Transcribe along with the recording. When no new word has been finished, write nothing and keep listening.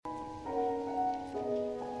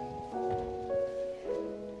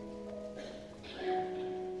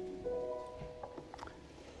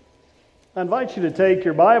I invite you to take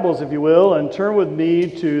your Bibles, if you will, and turn with me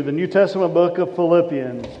to the New Testament book of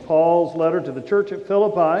Philippians, Paul's letter to the church at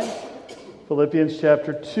Philippi, Philippians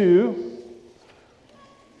chapter 2.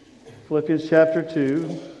 Philippians chapter 2,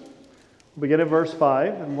 we'll begin at verse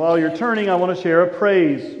 5. And while you're turning, I want to share a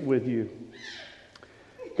praise with you.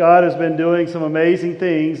 God has been doing some amazing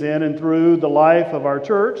things in and through the life of our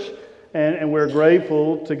church, and we're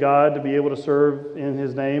grateful to God to be able to serve in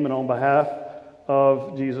His name and on behalf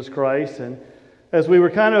of Jesus Christ. And as we were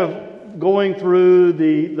kind of going through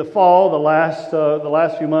the fall, the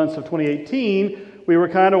last few months of 2018, we were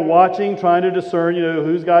kind of watching, trying to discern,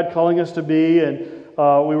 who's God calling us to be, and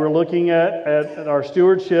we were looking at our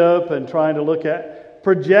stewardship and trying to look at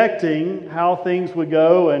projecting how things would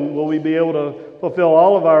go, and will we be able to fulfill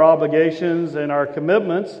all of our obligations and our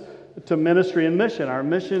commitments to ministry and mission. Our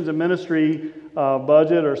missions and ministry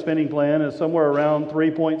budget or spending plan is somewhere around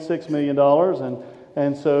 $3.6 million.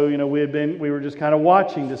 And so, we were just kind of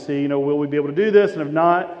watching to see, will we be able to do this? And if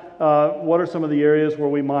not, what are some of the areas where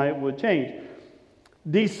we would change?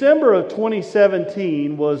 December of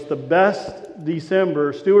 2017 was the best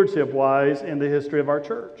December stewardship-wise in the history of our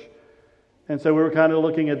church. And so we were kind of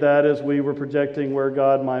looking at that as we were projecting where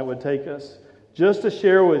God would take us. Just to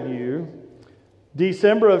share with you,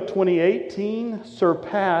 December of 2018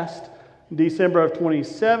 surpassed December of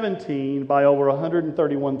 2017 by over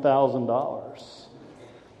 $131,000,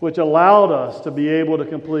 which allowed us to be able to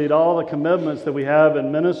complete all the commitments that we have in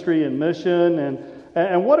ministry and mission.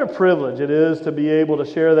 And what a privilege it is to be able to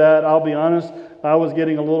share that. I'll be honest, I was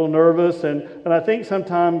getting a little nervous, and I think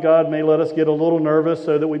sometime God may let us get a little nervous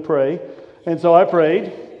so that we pray. And so I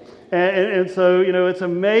prayed. And so, it's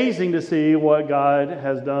amazing to see what God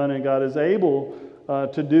has done and God is able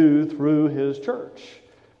to do through His church.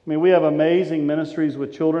 I mean, we have amazing ministries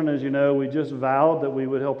with children. As you know, we just vowed that we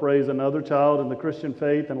would help raise another child in the Christian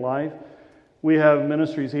faith and life. We have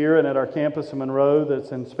ministries here and at our campus in Monroe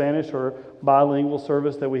that's in Spanish or bilingual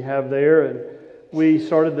service that we have there. And we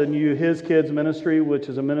started the new His Kids ministry, which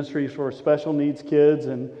is a ministry for special needs kids,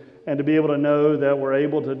 and to be able to know that we're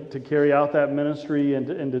able to carry out that ministry and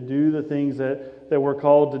to do the things that we're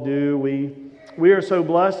called to do. We are so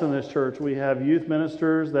blessed in this church. We have youth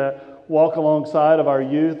ministers that walk alongside of our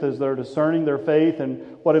youth as they're discerning their faith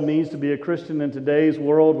and what it means to be a Christian in today's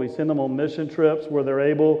world. We send them on mission trips where they're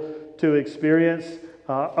able to experience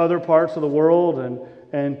other parts of the world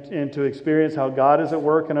and to experience how God is at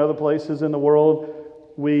work in other places in the world.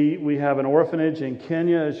 We have an orphanage in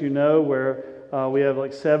Kenya, as you know, where we have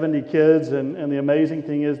like 70 kids, and the amazing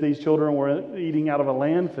thing is these children were eating out of a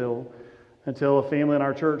landfill until a family in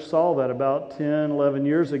our church saw that about 10, 11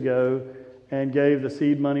 years ago and gave the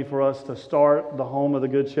seed money for us to start the Home of the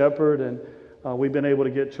Good Shepherd. And we've been able to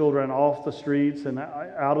get children off the streets and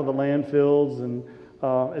out of the landfills, and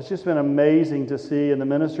it's just been amazing to see in the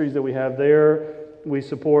ministries that we have there. We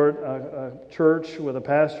support a church with a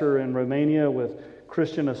pastor in Romania with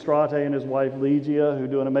Christian Estrate and his wife Ligia, who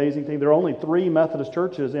do an amazing thing. There are only 3 Methodist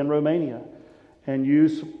churches in Romania, and you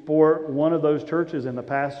support one of those churches and the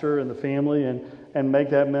pastor and the family and make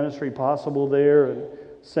that ministry possible there. And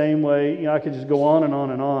same way, I could just go on and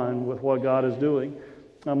on and on with what God is doing.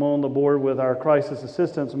 I'm on the board with our crisis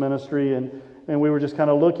assistance ministry, and we were just kind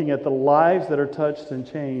of looking at the lives that are touched and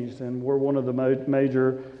changed, and we're one of the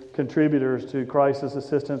major contributors to crisis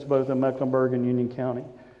assistance both in Mecklenburg and Union County.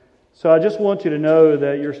 So I just want you to know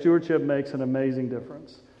that your stewardship makes an amazing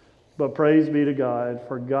difference. But praise be to God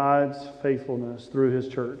for God's faithfulness through His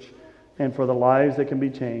church and for the lives that can be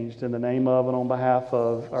changed in the name of and on behalf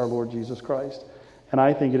of our Lord Jesus Christ. And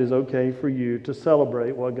I think it is okay for you to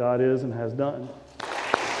celebrate what God is and has done.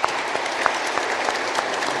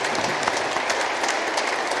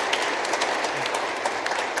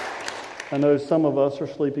 I know some of us are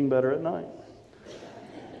sleeping better at night.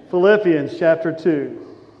 Philippians chapter 2.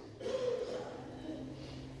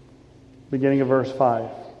 Beginning of verse 5.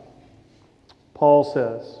 Paul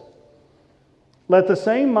says, "Let the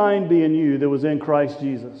same mind be in you that was in Christ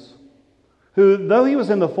Jesus, who, though He was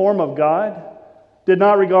in the form of God, did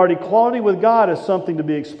not regard equality with God as something to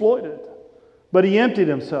be exploited, but He emptied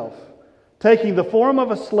Himself, taking the form of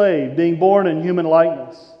a slave, being born in human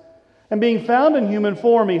likeness. And being found in human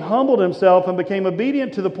form, He humbled Himself and became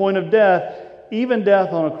obedient to the point of death, even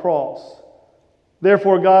death on a cross.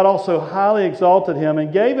 Therefore God also highly exalted Him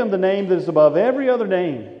and gave Him the name that is above every other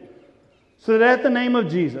name, so that at the name of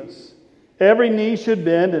Jesus every knee should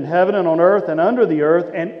bend in heaven and on earth and under the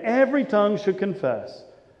earth, and every tongue should confess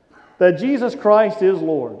that Jesus Christ is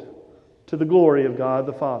Lord, to the glory of God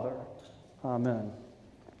the Father. Amen."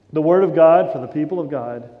 The Word of God for the people of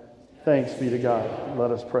God. Thanks be to God.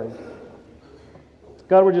 Let us pray.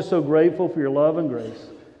 God, we're just so grateful for your love and grace.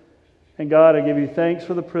 And God, I give you thanks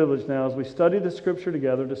for the privilege now as we study the Scripture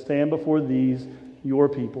together to stand before these, your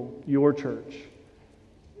people, your church.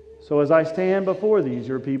 So as I stand before these,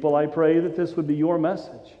 your people, I pray that this would be your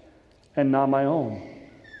message and not my own.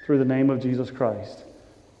 Through the name of Jesus Christ.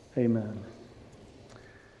 Amen.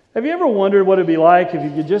 Have you ever wondered what it'd be like if you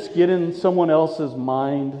could just get in someone else's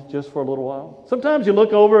mind just for a little while? Sometimes you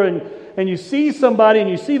look over and you see somebody and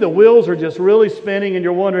you see the wheels are just really spinning and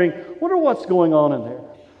you're wondering, wonder what's going on in there.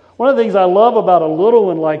 One of the things I love about a little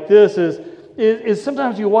one like this is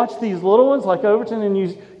sometimes you watch these little ones like Overton and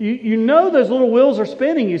you know those little wheels are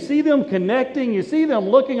spinning. You see them connecting. You see them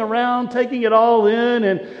looking around, taking it all in.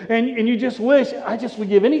 And you just wish, I just would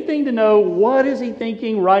give anything to know, what is he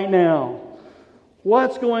thinking right now?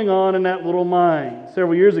 What's going on in that little mind?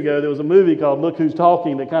 Several years ago, there was a movie called Look Who's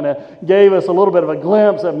Talking that kind of gave us a little bit of a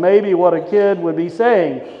glimpse of maybe what a kid would be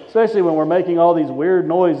saying, especially when we're making all these weird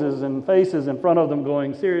noises and faces in front of them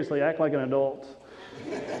going, seriously, act like an adult.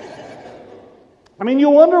 I mean,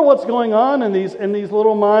 you wonder what's going on in these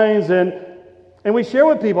little minds, and we share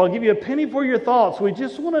with people, I'll give you a penny for your thoughts. We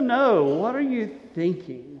just want to know, what are you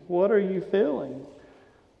thinking? What are you feeling?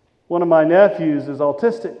 One of my nephews is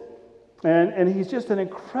autistic. And he's just an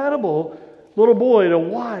incredible little boy to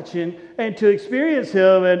watch and to experience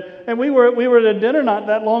him. And we were at a dinner not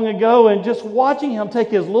that long ago, and just watching him take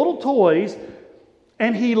his little toys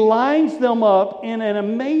and he lines them up in an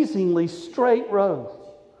amazingly straight row.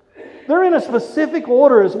 They're in a specific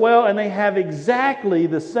order as well, and they have exactly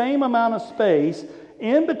the same amount of space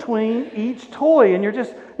in between each toy. And you're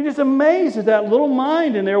just amazed at that little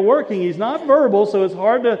mind in there working. He's not verbal, so it's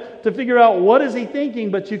hard to figure out what is he thinking,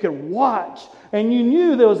 but you could watch. And you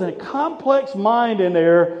knew there was a complex mind in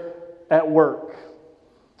there at work.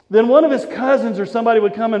 Then one of his cousins or somebody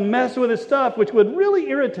would come and mess with his stuff, which would really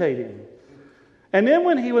irritate him. And then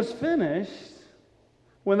when they were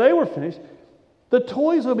finished, the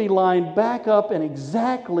toys would be lined back up in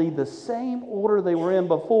exactly the same order they were in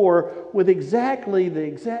before, with exactly the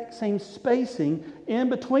exact same spacing in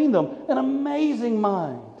between them. An amazing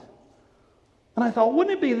mind. And I thought,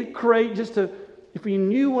 wouldn't it be great if you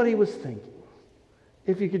knew what he was thinking?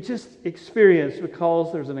 If you could just experience,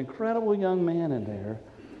 because there's an incredible young man in there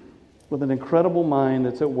with an incredible mind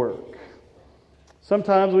that's at work.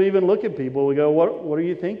 Sometimes we even look at people, we go, what are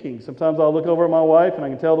you thinking? Sometimes I'll look over at my wife and I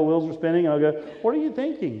can tell the wheels are spinning, and I'll go, what are you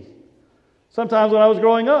thinking? Sometimes when I was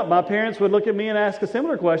growing up, my parents would look at me and ask a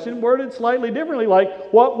similar question, worded slightly differently,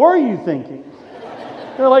 like, what were you thinking?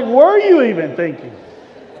 They're like, were you even thinking?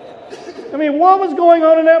 I mean, what was going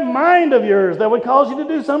on in that mind of yours that would cause you to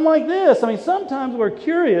do something like this? I mean, sometimes we're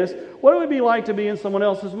curious what it would be like to be in someone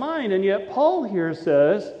else's mind, and yet Paul here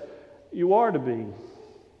says, you are to be.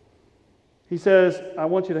 He says, I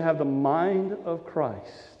want you to have the mind of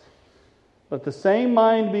Christ. Let the same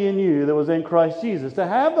mind be in you that was in Christ Jesus. To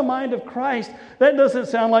have the mind of Christ, that doesn't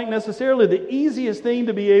sound like necessarily the easiest thing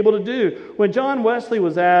to be able to do. When John Wesley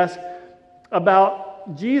was asked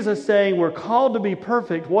about Jesus saying we're called to be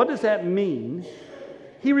perfect, what does that mean?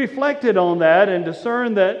 He reflected on that and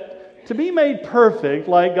discerned that to be made perfect,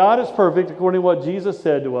 like God is perfect according to what Jesus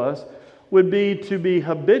said to us, would be to be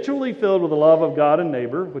habitually filled with the love of God and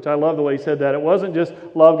neighbor, which I love the way he said that. It wasn't just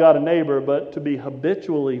love God and neighbor, but to be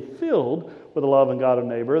habitually filled with the love and God and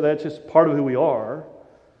neighbor. That's just part of who we are.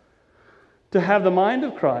 To have the mind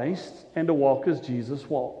of Christ and to walk as Jesus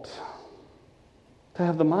walked. To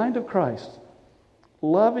have the mind of Christ.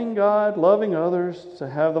 Loving God, loving others, to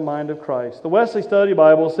have the mind of Christ. The Wesley Study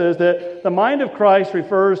Bible says that the mind of Christ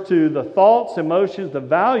refers to the thoughts, emotions, the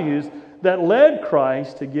values that led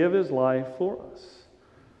Christ to give his life for us.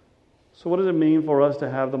 So what does it mean for us to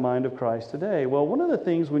have the mind of Christ today? Well, one of the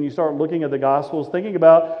things when you start looking at the Gospels, thinking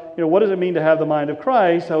about, what does it mean to have the mind of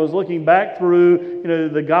Christ? I was looking back through,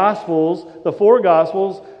 the Gospels, the 4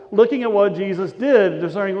 Gospels, looking at what Jesus did,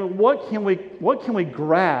 discerning what can we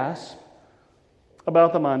grasp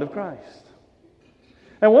about the mind of Christ.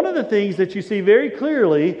 And one of the things that you see very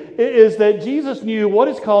clearly is that Jesus knew what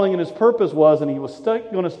his calling and his purpose was, and he was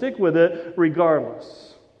going to stick with it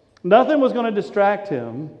regardless. Nothing was going to distract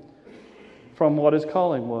him from what his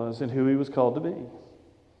calling was and who he was called to be.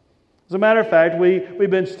 As a matter of fact,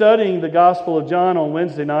 we've been studying the Gospel of John on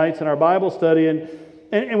Wednesday nights in our Bible study,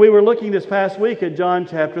 and we were looking this past week at John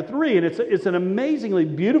chapter 3, and it's an amazingly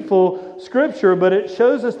beautiful scripture, but it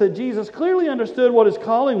shows us that Jesus clearly understood what his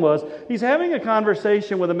calling was. He's having a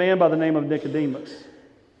conversation with a man by the name of Nicodemus.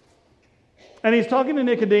 And he's talking to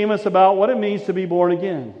Nicodemus about what it means to be born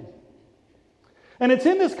again. And it's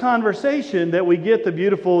in this conversation that we get the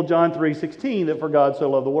beautiful John 3:16, that for God so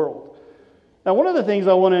loved the world. Now, one of the things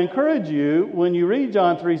I want to encourage you when you read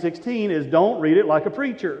John 3:16 is don't read it like a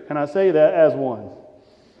preacher. And I say that as one.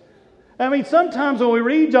 I mean, sometimes when we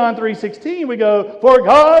read John 3:16, we go, "For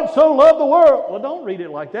God so loved the world." Well, don't read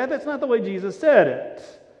it like that. That's not the way Jesus said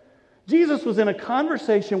it. Jesus was in a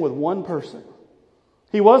conversation with one person.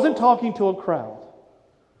 He wasn't talking to a crowd.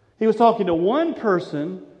 He was talking to one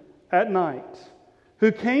person at night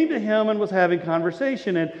who came to him and was having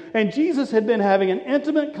conversation. And Jesus had been having an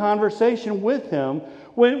intimate conversation with him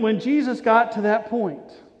when Jesus got to that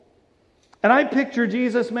point. And I picture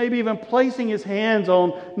Jesus maybe even placing his hands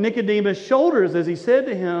on Nicodemus' shoulders as he said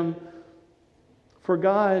to him, "For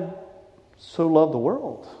God so loved the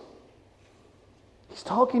world." He's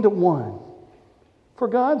talking to one. For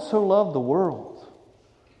God so loved the world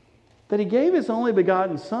that He gave His only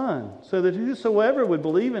begotten Son, so that whosoever would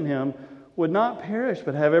believe in Him would not perish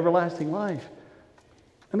but have everlasting life.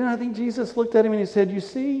 And then I think Jesus looked at him and He said, "You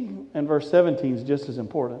see," and verse 17 is just as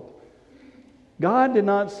important, "God did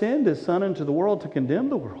not send His Son into the world to condemn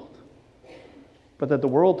the world, but that the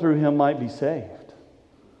world through Him might be saved."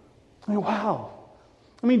 I mean, wow.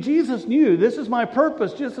 I mean, Jesus knew this is my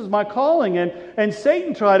purpose, this is my calling, and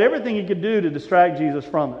Satan tried everything he could do to distract Jesus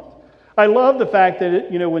from it. I love the fact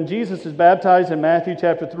that, when Jesus is baptized in Matthew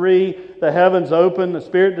chapter 3, the heavens open, the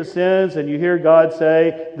Spirit descends, and you hear God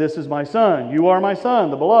say, "This is my Son. You are my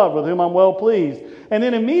Son, the beloved, with whom I'm well pleased." And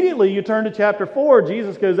then immediately you turn to chapter 4,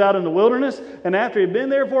 Jesus goes out in the wilderness, and after he'd been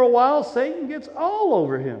there for a while, Satan gets all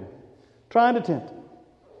over him, trying to tempt him.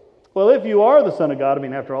 Well, if you are the Son of God,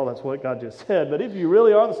 after all, that's what God just said, but if you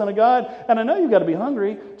really are the Son of God, and I know you've got to be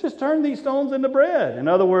hungry, just turn these stones into bread. In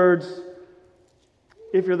other words,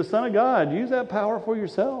 if you're the Son of God, use that power for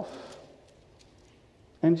yourself.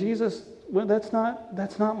 And Jesus, well, that's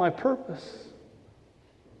not my purpose.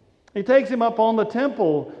 He takes him up on the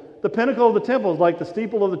temple. The pinnacle of the temple is like the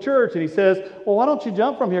steeple of the church, and he says, "Well, why don't you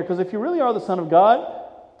jump from here? Because if you really are the Son of God,"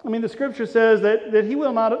 the Scripture says that He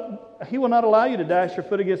will not allow you to dash your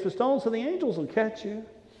foot against a stone, so the angels will catch you.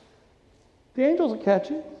 The angels will catch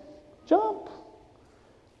you. Jump.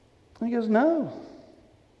 And he goes, "No.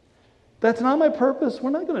 That's not my purpose.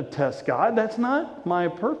 We're not going to test God. That's not my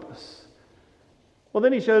purpose." Well,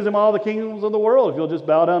 then he shows him all the kingdoms of the world. If you'll just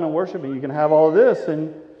bow down and worship me, you can have all of this.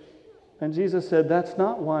 And Jesus said, "That's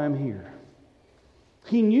not why I'm here."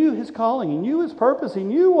 He knew his calling. He knew his purpose. He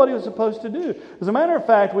knew what he was supposed to do. As a matter of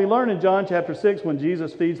fact, we learn in John chapter 6 when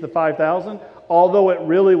Jesus feeds the 5,000, although it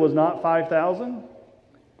really was not 5,000,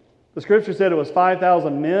 the Scripture said it was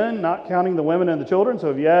 5,000 men, not counting the women and the children. So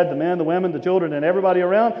if you add the men, the women, the children, and everybody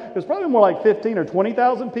around, it was probably more like 15 or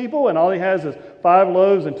 20,000 people, and all he has is 5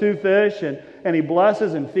 loaves and 2 fish, and he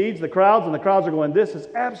blesses and feeds the crowds, and the crowds are going, "This is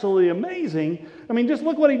absolutely amazing." Just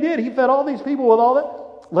look what he did. He fed all these people with all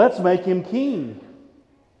that. Let's make him king.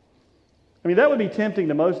 That would be tempting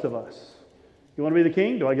to most of us. You want to be the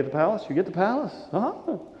king? Do I get the palace? You get the palace.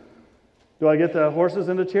 Uh-huh. Do I get the horses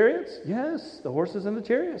and the chariots? Yes, the horses and the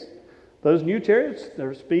chariots. Those new chariots,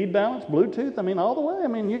 they're speed balanced, Bluetooth, all the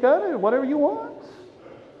way. You got it, whatever you want.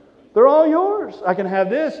 They're all yours. I can have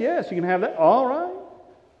this, yes, you can have that. All right.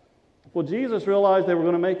 Well, Jesus realized they were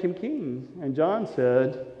going to make him king. And John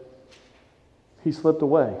said, he slipped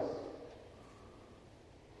away.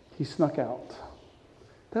 He snuck out.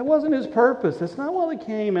 That wasn't his purpose. That's not why he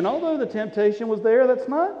came. And although the temptation was there, that's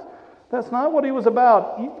not what he was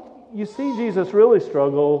about. You see Jesus really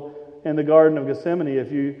struggle in the Garden of Gethsemane. If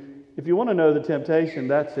you want to know the temptation,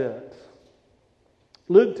 that's it.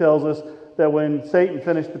 Luke tells us that when Satan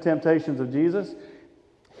finished the temptations of Jesus,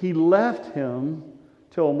 he left him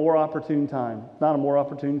till a more opportune time. Not a more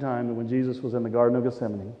opportune time than when Jesus was in the Garden of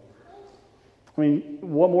Gethsemane.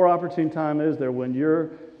 What more opportune time is there when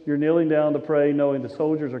you're kneeling down to pray, knowing the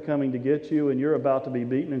soldiers are coming to get you, and you're about to be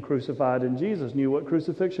beaten and crucified? And Jesus knew what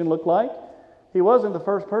crucifixion looked like. He wasn't the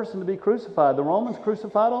first person to be crucified. The Romans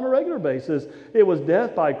crucified on a regular basis. It was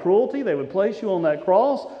death by cruelty. They would place you on that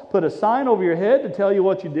cross, put a sign over your head to tell you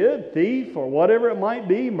what you did, thief or whatever it might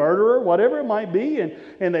be, murderer, whatever it might be,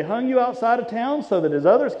 and they hung you outside of town so that as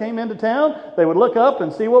others came into town, they would look up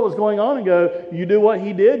and see what was going on and go, "You do what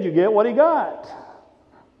he did, you get what he got."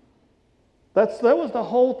 That was the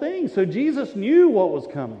whole thing. So Jesus knew what was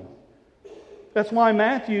coming. That's why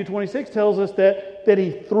Matthew 26 tells us that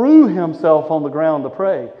he threw himself on the ground to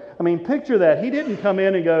pray. Picture that. He didn't come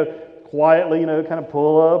in and go quietly, kind of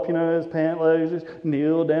pull up, his pant legs, just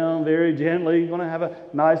kneel down very gently. He's going to have a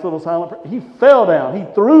nice little silent prayer. He fell down. He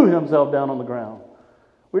threw himself down on the ground.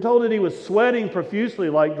 We're told that he was sweating profusely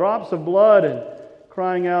like drops of blood and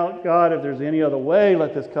crying out, "God, if there's any other way,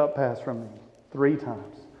 let this cup pass from me," 3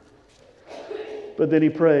 times. But then he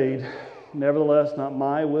prayed, Nevertheless, not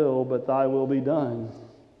my will, but thy will be done.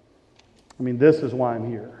 I mean, this is why I'm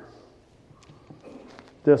here.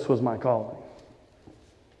 This was my calling.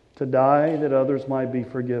 To die that others might be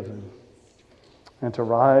forgiven, and to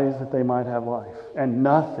rise that they might have life. And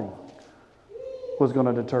nothing was going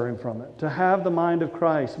to deter him from it. To have the mind of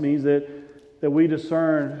Christ means that we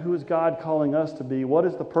discern who is God calling us to be. What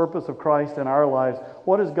is the purpose of Christ in our lives?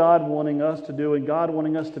 What is God wanting us to do and God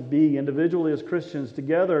wanting us to be individually as Christians,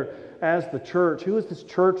 together as the church? Who is this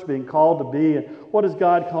church being called to be? And what is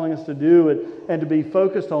God calling us to do? And to be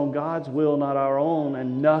focused on God's will, not our own,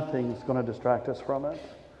 and nothing's going to distract us from it.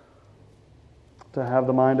 To have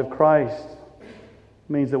the mind of Christ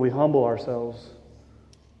means that we humble ourselves.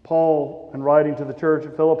 Paul, in writing to the church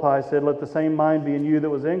at Philippi, said, "Let the same mind be in you that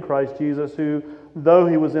was in Christ Jesus, who, though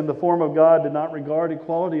he was in the form of God, did not regard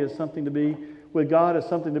equality as something to be with God as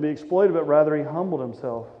something to be exploited, but rather he humbled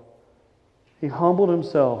himself. He humbled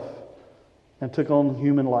himself and took on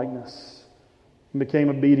human likeness and became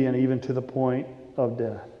obedient even to the point of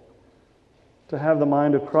death." To have the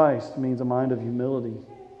mind of Christ means a mind of humility.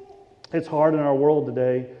 It's hard in our world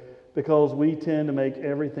today because we tend to make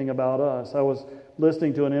everything about us. I was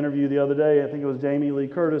listening to an interview the other day. I think it was Jamie Lee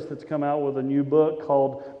Curtis that's come out with a new book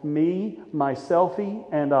called Me, My Selfie,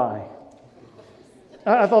 and I.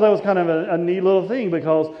 I thought that was kind of a neat little thing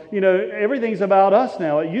because, everything's about us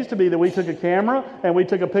now. It used to be that we took a camera and we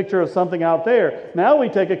took a picture of something out there. Now we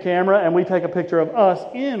take a camera and we take a picture of us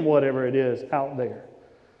in whatever it is out there.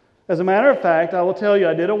 As a matter of fact, I will tell you,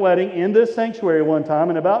 I did a wedding in this sanctuary one time,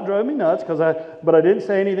 and it about drove me nuts, but I didn't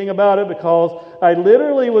say anything about it because I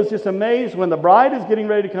literally was just amazed when the bride is getting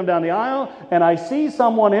ready to come down the aisle, and I see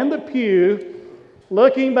someone in the pew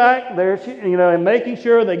looking back there, and making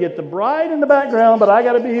sure they get the bride in the background, but I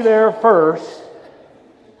got to be there first.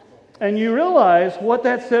 And you realize what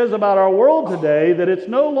that says about our world today, that it's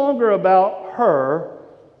no longer about her,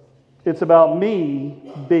 it's about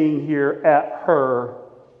me being here at her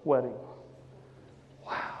wedding.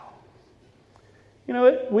 Wow.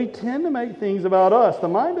 We tend to make things about us. The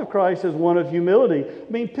mind of Christ is one of humility. I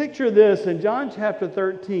mean, picture this in John chapter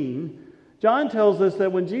 13. John tells us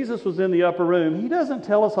that when Jesus was in the upper room, he doesn't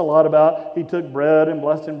tell us a lot about he took bread and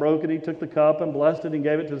blessed and broke it. He took the cup and blessed it and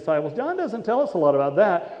gave it to the disciples. John doesn't tell us a lot about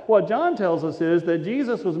that. What John tells us is that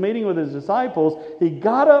Jesus was meeting with his disciples. He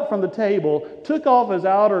got up from the table, took off his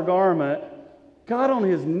outer garment, got on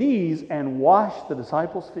his knees and washed the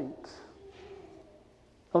disciples' feet.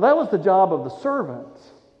 Well, that was the job of the servant.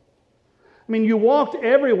 I mean, you walked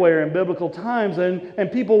everywhere in biblical times,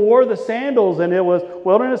 and people wore the sandals, and it was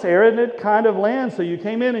wilderness, arid kind of land. So you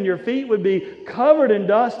came in and your feet would be covered in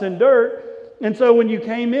dust and dirt. And so when you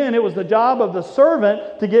came in, it was the job of the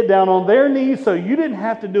servant to get down on their knees so you didn't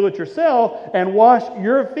have to do it yourself and wash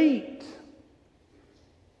your feet.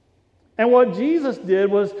 And what Jesus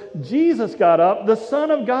did was Jesus got up, the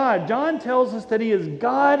Son of God. John tells us that he is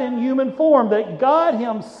God in human form, that God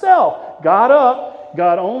himself got up,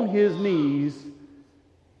 got on his knees,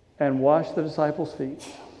 and washed the disciples' feet.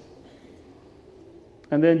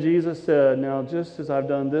 And then Jesus said, "Now just as I've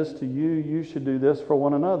done this to you, you should do this for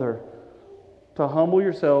one another, to humble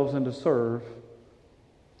yourselves and to serve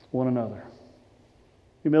one another."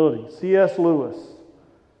 Humility. C.S. Lewis,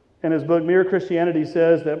 in his book, Mere Christianity,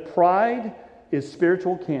 says that pride is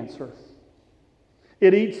spiritual cancer.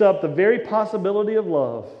 It eats up the very possibility of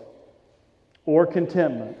love or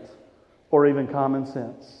contentment or even common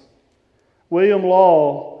sense. William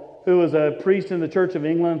Law, who was a priest in the Church of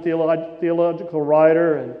England, theological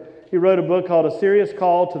writer, and he wrote a book called A Serious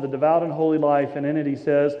Call to the Devout and Holy Life, and in it he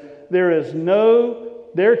says,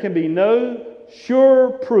 there can be no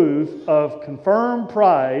sure proof of confirmed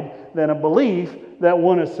pride than a belief that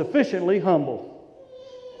one is sufficiently humble.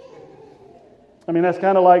 I mean, that's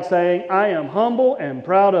kind of like saying, I am humble and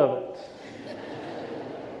proud of it.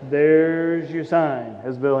 There's your sign,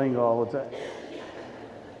 as Bill Engvall would say.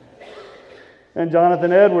 And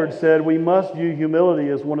Jonathan Edwards said, we must view humility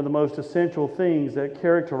as one of the most essential things that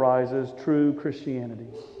characterizes true Christianity.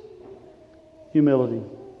 Humility.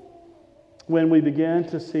 When we begin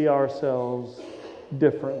to see ourselves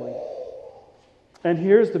differently. And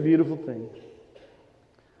here's the beautiful thing.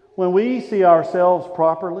 When we see ourselves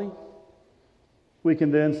properly, we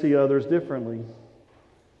can then see others differently.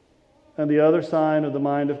 And the other sign of the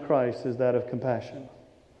mind of Christ is that of compassion.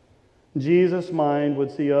 Jesus' mind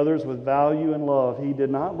would see others with value and love. He did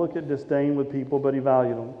not look at disdain with people, but he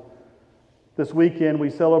valued them. This weekend we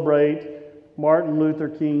celebrate Martin Luther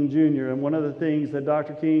King Jr. And one of the things that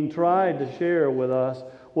Dr. King tried to share with us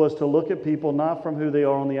was to look at people not from who they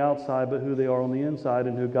are on the outside, but who they are on the inside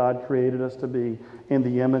and who God created us to be in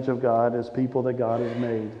the image of God as people that God has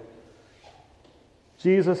made.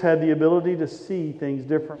 Jesus had the ability to see things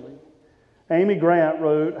differently. Amy Grant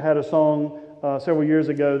had a song several years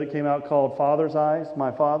ago that came out called Father's Eyes,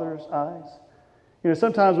 My Father's Eyes.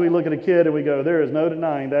 Sometimes we look at a kid and we go, there is no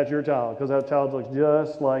denying that's your child because that child looks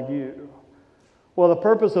just like you. Well, the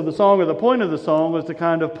purpose of the song, or the point of the song, was to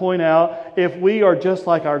kind of point out, if we are just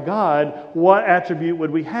like our God, what attribute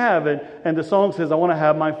would we have? And the song says, I want to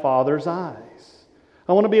have my Father's eyes.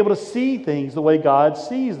 I want to be able to see things the way God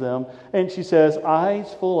sees them. And she says,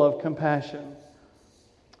 eyes full of compassion.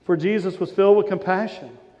 For Jesus was filled with compassion.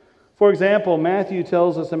 For example, Matthew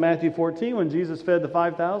tells us in Matthew 14, when Jesus fed the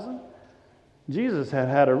 5,000, Jesus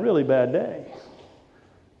had a really bad day.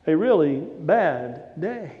 A really bad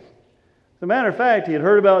day. As a matter of fact, he had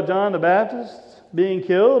heard about John the Baptist being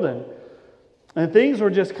killed, and things were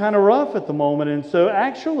just kind of rough at the moment. And so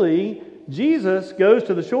actually, Jesus goes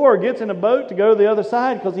to the shore, gets in a boat to go to the other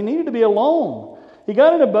side because he needed to be alone. He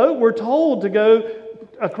got in a boat, we're told, to go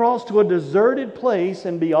across to a deserted place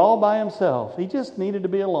and be all by himself. He just needed to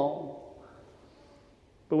be alone.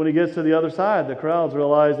 But when he gets to the other side, the crowds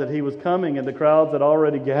realized that he was coming, and the crowds had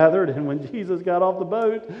already gathered. And when Jesus got off the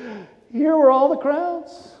boat, here were all the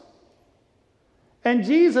crowds. And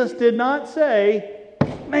Jesus did not say,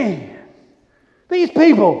 man, these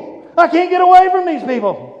people, I can't get away from these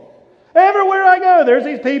people. Everywhere I go, there's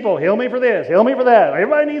these people. Heal me for this, heal me for that.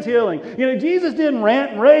 Everybody needs healing. Jesus didn't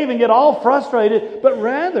rant and rave and get all frustrated, but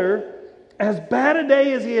rather, as bad a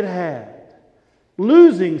day as he had,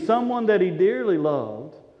 losing someone that he dearly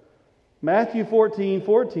loved, Matthew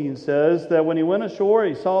 14:14 says that when he went ashore,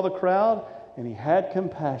 he saw the crowd and he had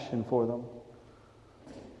compassion for them.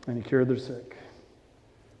 And he cured their sick.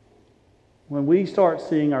 When we start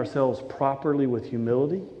seeing ourselves properly with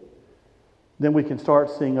humility, then we can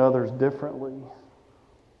start seeing others differently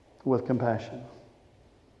with compassion.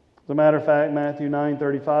 As a matter of fact, Matthew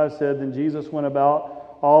 9:35 said, then Jesus went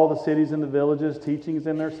about all the cities and the villages, teaching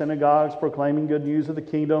in their synagogues, proclaiming good news of the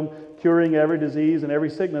kingdom, curing every disease and every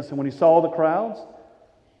sickness. And when he saw the crowds,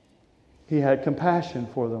 he had compassion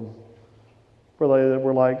for them, for they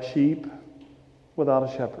were like sheep without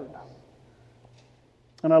a shepherd.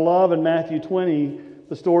 And I love in Matthew 20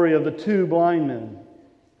 the story of the two blind men.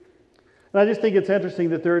 And I just think it's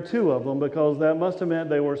interesting that there are two of them, because that must have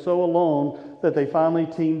meant they were so alone that they finally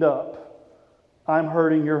teamed up. I'm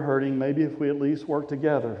hurting, you're hurting. Maybe if we at least work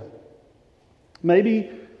together.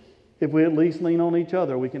 Maybe if we at least lean on each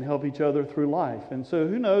other, we can help each other through life. And so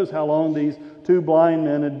who knows how long these two blind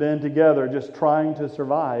men had been together just trying to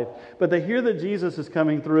survive. But they hear that Jesus is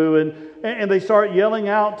coming through, and they start yelling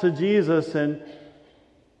out to Jesus. And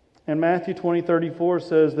Matthew 20:34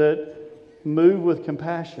 says that, moved with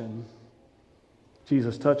compassion,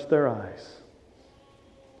 Jesus touched their eyes.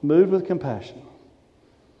 Moved with compassion,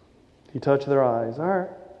 he touched their eyes.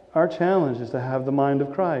 Our challenge is to have the mind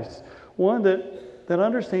of Christ. One that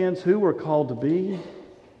understands who we're called to be.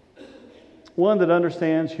 One that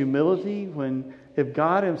understands humility. If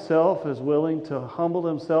God himself is willing to humble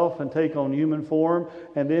himself and take on human form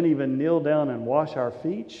and then even kneel down and wash our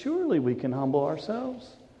feet, surely we can humble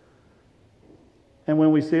ourselves. And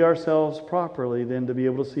when we see ourselves properly, then to be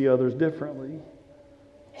able to see others differently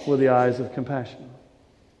with the eyes of compassion.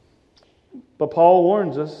 But Paul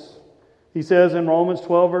warns us. He says in Romans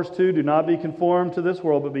 12 verse 2, do not be conformed to this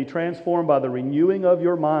world, but be transformed by the renewing of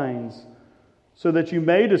your minds, so that you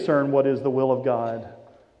may discern what is the will of God,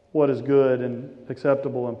 what is good and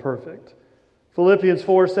acceptable and perfect. Philippians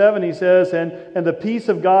 4:7 he says, and the peace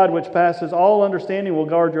of God which passes all understanding will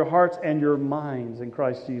guard your hearts and your minds in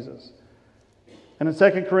Christ Jesus. And in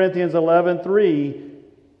 2 Corinthians 11:3,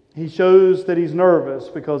 he shows that he's nervous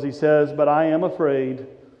because he says, but I am afraid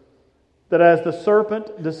that as the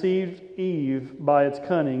serpent deceived Eve by its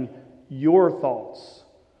cunning, your thoughts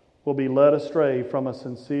will be led astray from a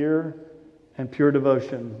sincere and pure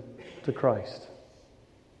devotion to Christ.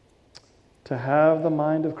 To have the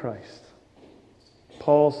mind of Christ.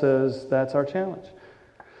 Paul says that's our challenge.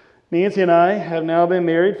 Nancy and I have now been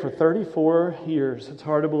married for 34 years. It's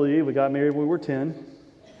hard to believe. We got married when we were 10.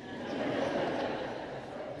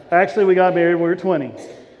 Actually, we got married when we were 20.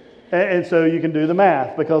 And so you can do the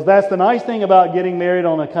math, because that's the nice thing about getting married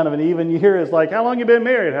on a kind of an even year is like, how long you been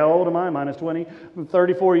married? How old am I? Minus 20.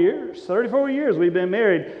 34 years. 34 years we've been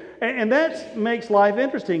married. And that makes life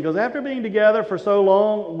interesting, because after being together for so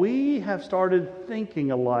long, we have started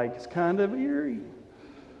thinking alike. It's kind of eerie.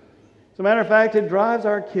 As a matter of fact, it drives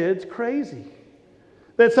our kids crazy.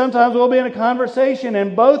 That sometimes we'll be in a conversation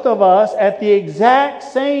and both of us at the exact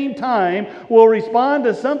same time will respond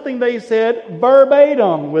to something they said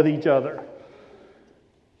verbatim with each other.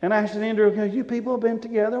 And Ashley and Andrew go, you people have been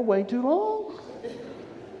together way too long.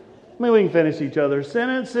 I mean, we can finish each other's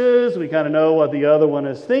sentences. We kind of know what the other one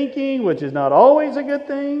is thinking, which is not always a good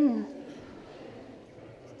thing.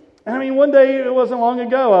 And I mean, one day, it wasn't long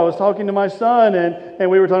ago, I was talking to my son, and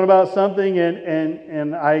we were talking about something,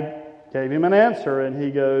 and I gave him an answer, and he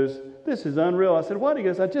goes, "This is unreal." I said, "What?" He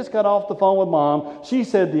goes, "I just got off the phone with Mom. She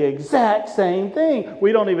said the exact same thing.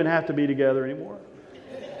 We don't even have to be together anymore.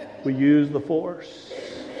 We use the Force."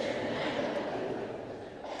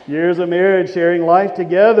 Years of marriage, sharing life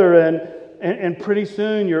together, and pretty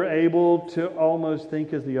soon you're able to almost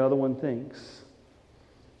think as the other one thinks.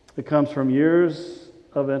 It comes from years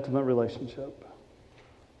of intimate relationship,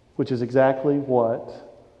 which is exactly what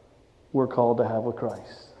we're called to have with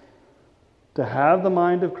Christ. To have the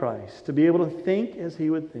mind of Christ, to be able to think as He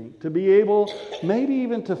would think, to be able maybe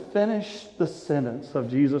even to finish the sentence of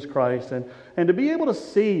Jesus Christ, and to be able to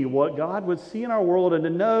see what God would see in our world, and to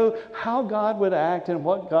know how God would act and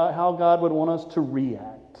how God would want us to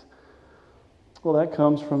react. Well, that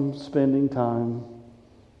comes from spending time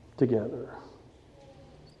together.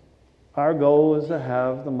 Our goal is to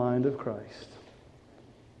have the mind of Christ,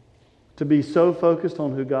 to be so focused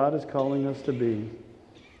on who God is calling us to be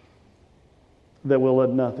that we'll let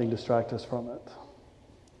nothing distract us from it.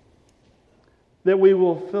 That we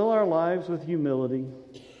will fill our lives with humility,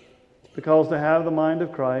 because to have the mind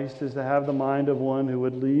of Christ is to have the mind of one who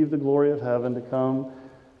would leave the glory of heaven to come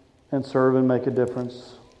and serve and make a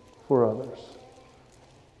difference for others.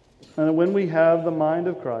 And when we have the mind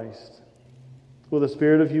of Christ with a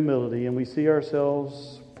spirit of humility, and we see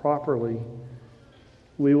ourselves properly,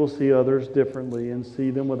 we will see others differently and see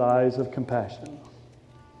them with eyes of compassion.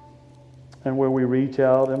 And where we reach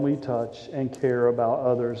out and we touch and care about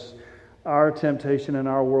others. Our temptation in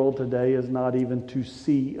our world today is not even to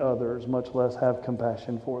see others, much less have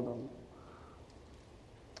compassion for them.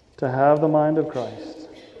 To have the mind of Christ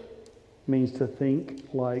means to think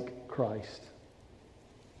like Christ,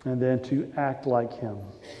 and then to act like Him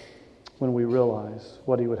when we realize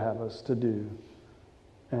what He would have us to do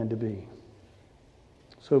and to be.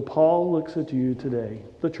 So Paul looks at you today,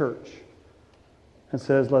 the church, and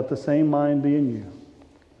says, "Let the same mind be in you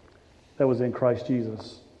that was in Christ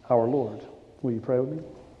Jesus, our Lord." Will you pray with me?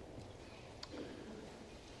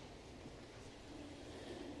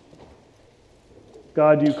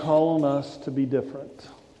 God, you call on us to be different.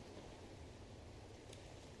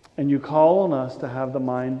 And you call on us to have the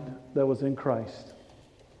mind that was in Christ.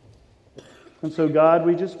 And so, God,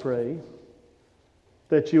 we just pray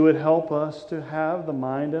that you would help us to have the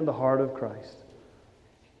mind and the heart of Christ.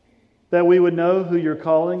 That we would know who you're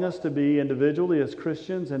calling us to be individually as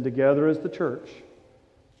Christians and together as the church.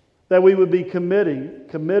 That we would be committed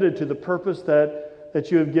to the purpose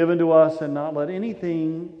that you have given to us, and not let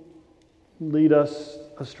anything lead us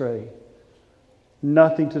astray.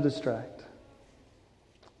 Nothing to distract.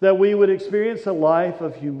 That we would experience a life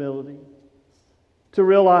of humility. To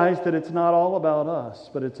realize that it's not all about us,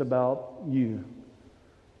 but it's about you.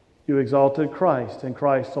 You exalted Christ and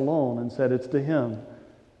Christ alone, and said it's to Him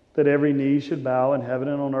that every knee should bow in heaven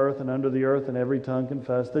and on earth and under the earth, and every tongue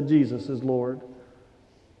confess that Jesus is Lord.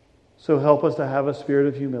 So help us to have a spirit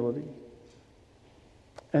of humility.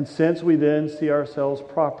 And since we then see ourselves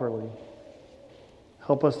properly,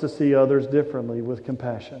 help us to see others differently with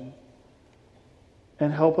compassion.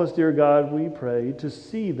 And help us, dear God, we pray, to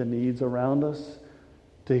see the needs around us,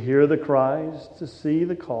 to hear the cries, to see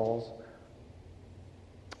the calls,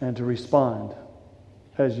 and to respond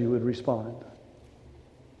as you would respond.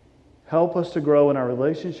 Help us to grow in our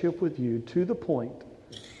relationship with you to the point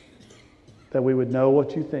that we would know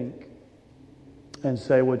what you think and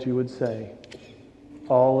say what you would say.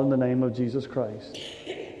 All in the name of Jesus Christ.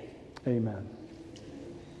 Amen.